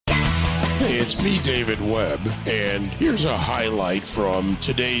Hey, it's me, David Webb, and here's a highlight from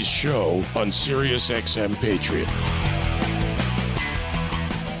today's show on Sirius XM Patriot.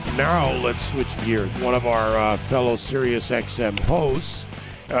 Now let's switch gears. One of our fellow Sirius XM hosts,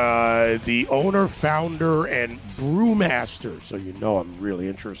 the owner, founder, and brewmaster, so you know I'm really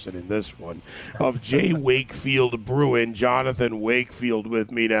interested in this one, of J. Wakefield Brewing, Jonathan Wakefield,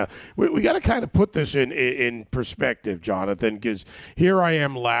 with me now. We got to kind of put this in perspective, Jonathan, because here I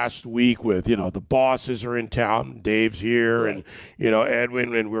am last week with, the bosses are in town, Dave's here, right, and,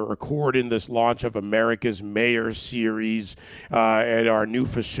 Edwin, and we're recording this launch of America's Mayor series at our new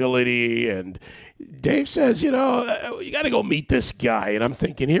facility, and Dave says, you got to go meet this guy. And I'm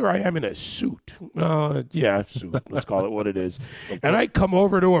thinking, here I am in a suit. Suit. Let's call it what it is. And I come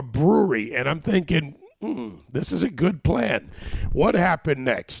over to a brewery, and I'm thinking, this is a good plan. What happened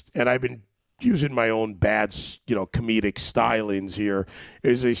next? And I've been using my own bad, comedic stylings here,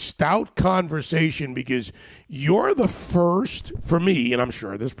 is a stout conversation, because you're the first, for me, and I'm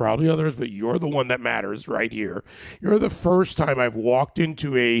sure there's probably others, but you're the one that matters right here. You're the first time I've walked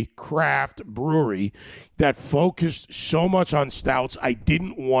into a craft brewery that focused so much on stouts, I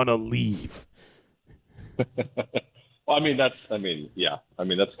didn't want to leave. Well, that's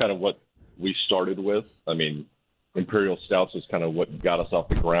kind of what we started with. Imperial Stouts is kind of what got us off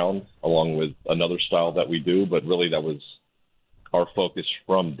the ground, along with another style that we do. But really, that was our focus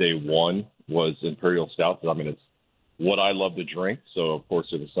from day one, was Imperial Stouts. It's what I love to drink. So, of course,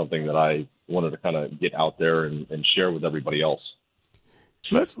 it was something that I wanted to kind of get out there and share with everybody else.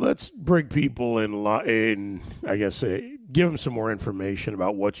 Let's bring people in, I guess, give them some more information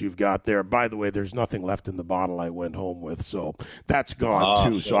about what you've got there. By the way, there's nothing left in the bottle I went home with, so that's gone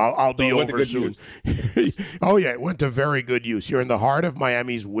too. So I'll be over soon. Oh, yeah, it went to very good use. You're in the heart of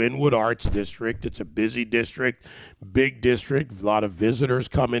Miami's Wynwood Arts District. It's a busy district, big district, a lot of visitors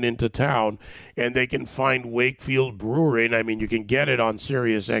coming into town, and they can find Wakefield Brewing. You can get it on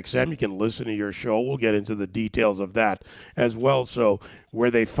Sirius XM. You can listen to your show. We'll get into the details of that as well. So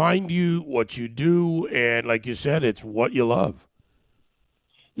where they find you, what you do, and like you said, it's what you love.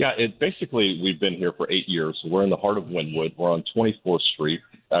 Yeah, we've been here for 8 years. We're in the heart of Wynwood. We're on 24th Street,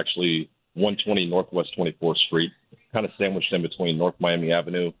 actually 120 Northwest 24th Street, kind of sandwiched in between North Miami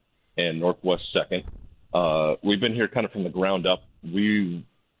Avenue and Northwest 2nd. We've been here kind of from the ground up. We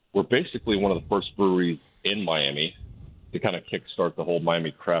were basically one of the first breweries in Miami to kind of kickstart the whole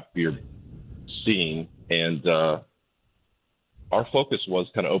Miami craft beer scene, and our focus was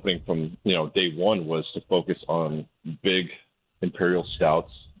kind of opening from, day one, was to focus on big Imperial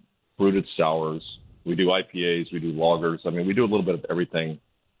Stouts, fruited sours. We do IPAs, we do lagers. We do a little bit of everything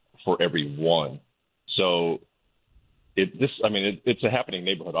for everyone. So it's a happening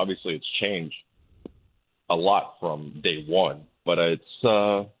neighborhood. Obviously, it's changed a lot from day one, but it's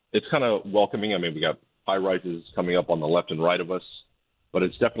kind of welcoming. We got high rises coming up on the left and right of us, but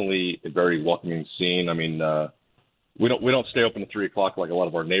it's definitely a very welcoming scene. We don't stay open at 3 o'clock like a lot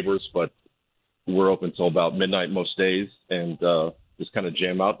of our neighbors, but we're open till about midnight most days, and just kind of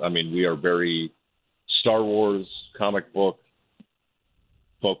jam out. We are very Star Wars comic book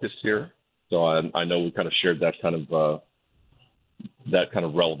focused here, so I know we kind of shared that kind of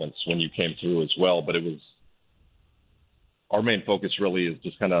relevance when you came through as well. But it was our main focus really is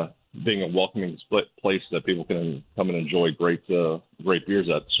just kind of being a welcoming place that people can come and enjoy great beers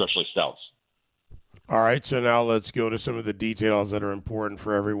at, especially stouts. All right, so now let's go to some of the details that are important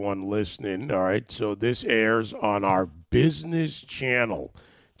for everyone listening. All right, so this airs on our business channel,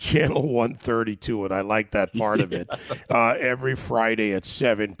 Channel 132, and I like that part of it. Every Friday at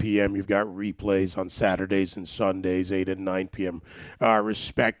 7 p.m., you've got replays on Saturdays and Sundays, 8 and 9 p.m.,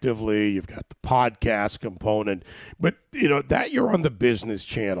 respectively. You've got the podcast component. But, that you're on the business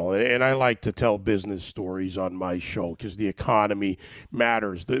channel, and I like to tell business stories on my show because the economy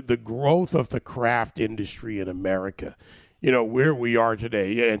matters. The growth of the craft industry in America, where we are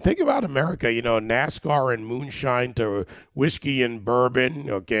today. And think about America, NASCAR and moonshine to whiskey and bourbon,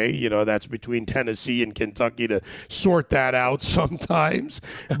 okay? That's between Tennessee and Kentucky to sort that out sometimes.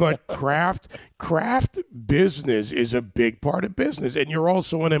 But craft business is a big part of business. And you're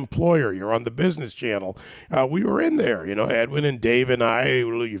also an employer. You're on the business channel. We were in there, Edwin and Dave and I.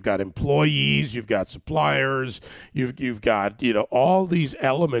 You've got employees, you've got suppliers, you've got, all these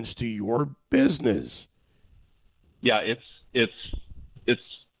elements to your business. Yeah, it's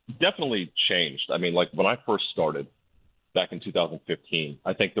definitely changed. Like when I first started back in 2015,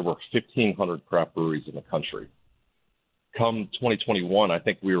 I think there were 1,500 craft breweries in the country. Come 2021, I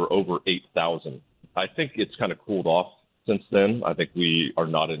think we were over 8,000. I think it's kind of cooled off since then. I think we are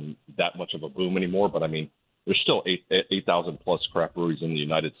not in that much of a boom anymore, but there's still 8,000 plus craft breweries in the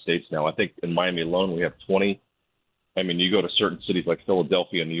United States now. I think in Miami alone we have 20. I mean, you go to certain cities like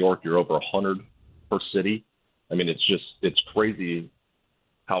Philadelphia, New York, you're over 100 per city. I mean, it's crazy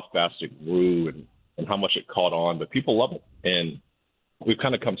how fast it grew and how much it caught on, but people love it. And we've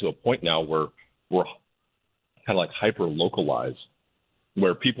kind of come to a point now where we're kind of like hyper localized,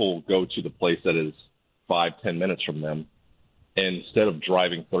 where people go to the place that is 5-10 minutes from them, and instead of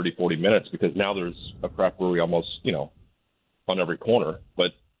driving 30-40 minutes, because now there's a craft brewery almost, on every corner,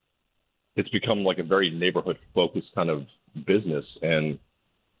 but it's become like a very neighborhood focused kind of business. And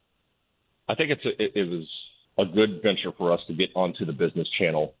I think it was a good venture for us to get onto the business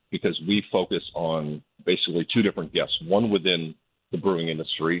channel, because we focus on basically two different guests, one within the brewing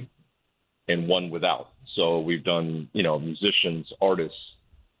industry and one without. So we've done, musicians, artists,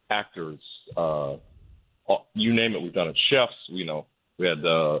 actors, you name it. We've done it. Chefs, we had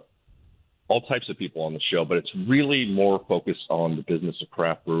all types of people on the show, but it's really more focused on the business of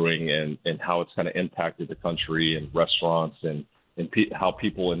craft brewing and how it's kind of impacted the country and restaurants and how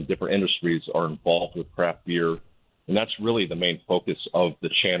people in different industries are involved with craft beer. And that's really the main focus of the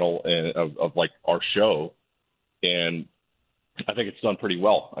channel and of like our show. And I think it's done pretty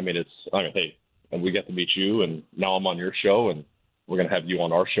well. Hey, and we get to meet you, and now I'm on your show, and we're going to have you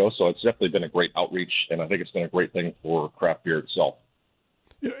on our show. So it's definitely been a great outreach, and I think it's been a great thing for craft beer itself.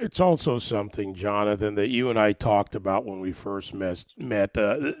 It's also something, Jonathan, that you and I talked about when we first met.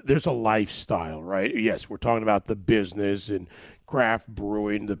 There's a lifestyle, right? Yes, we're talking about the business and craft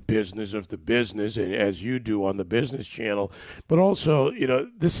brewing, the business of the business, and as you do on the business channel. But also,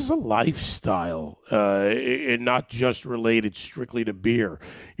 this is a lifestyle and not just related strictly to beer.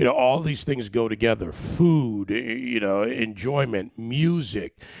 All these things go together: food, enjoyment,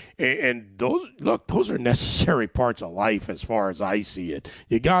 music. And those are necessary parts of life as far as I see it.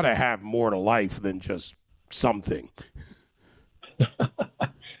 You got to have more to life than just something.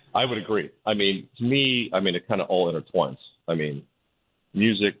 I would agree. To me, it kind of all intertwines.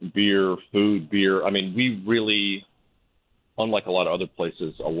 Music, beer, food, beer. We really, unlike a lot of other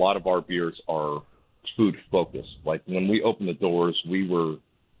places, a lot of our beers are food focused. Like when we opened the doors, we were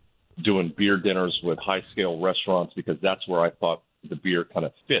doing beer dinners with high scale restaurants because that's where I thought the beer kind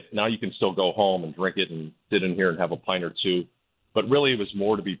of fit. Now you can still go home and drink it and sit in here and have a pint or two, but really it was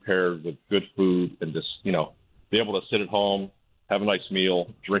more to be paired with good food and just, be able to sit at home, have a nice meal,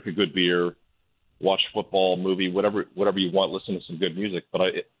 drink a good beer, watch football, movie, whatever you want, listen to some good music. But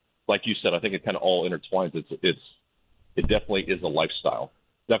like you said, I think it kind of all intertwines. It definitely is a lifestyle,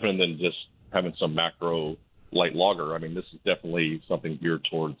 definitely than just having some macro light lager. This is definitely something geared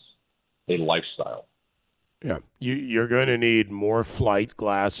towards a lifestyle. Yeah, you're going to need more flight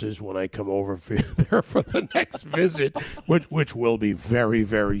glasses when I come over there for the next visit, which will be very,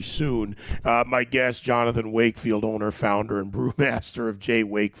 very soon. My guest, Jonathan Wakefield, owner, founder, and brewmaster of J.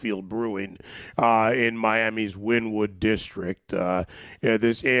 Wakefield Brewing in Miami's Wynwood District.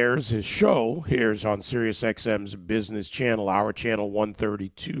 His show airs on SiriusXM's business channel, our channel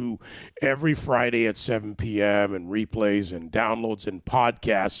 132, every Friday at 7 p.m., and replays and downloads and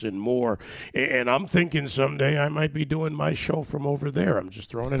podcasts and more. And I'm thinking someday I might be doing my show from over there. I'm just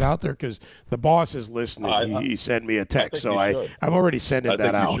throwing it out there because the boss is listening. He sent me a text, so I'm already sending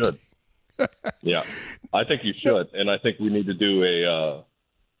that out. Yeah, I think you should, and I think we need to do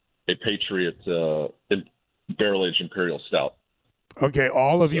a Patriot barrel aged Imperial Stout. Okay,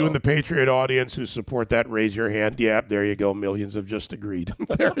 all of you in the Patriot audience who support that, raise your hand. Yep, there you go. Millions have just agreed.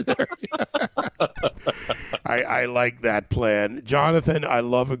 there. I like that plan. Jonathan, I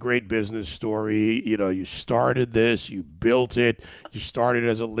love a great business story. You started this, you built it, you started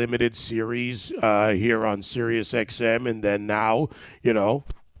as a limited series here on SiriusXM, and then now,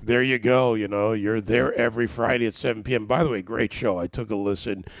 there you go. You're there every Friday at 7 p.m. By the way, great show. I took a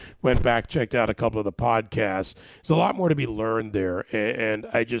listen, went back, checked out a couple of the podcasts. There's a lot more to be learned there. And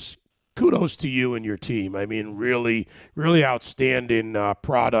I just kudos to you and your team. Really, really outstanding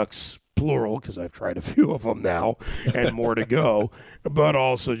products, plural, because I've tried a few of them now and more to go, but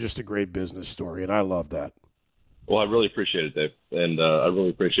also just a great business story. And I love that. Well, I really appreciate it, Dave. And I really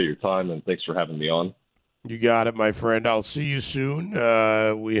appreciate your time. And thanks for having me on. You got it, my friend. I'll see you soon.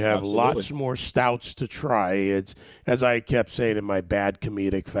 We have Absolutely. Lots more stouts to try. It's, as I kept saying in my bad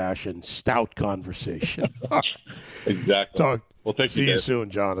comedic fashion, stout conversation. Exactly. See you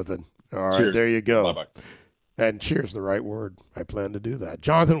soon, Jonathan. All right, Cheers. There you go. Bye-bye. And cheers, the right word. I plan to do that.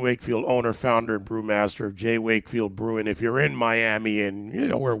 Jonathan Wakefield, owner, founder, and brewmaster of J. Wakefield Brewing. If you're in Miami and you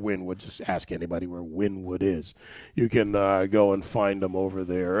know where Wynwood, just ask anybody where Wynwood is. You can go and find them over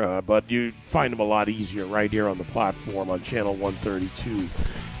there. But you find them a lot easier right here on the platform on Channel 132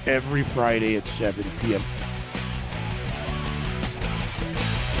 every Friday at 7 p.m.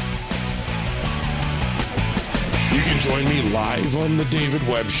 join me live on The David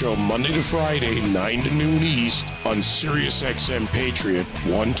Webb Show, Monday to Friday, 9 to noon East, on SiriusXM Patriot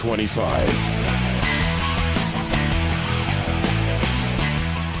 125.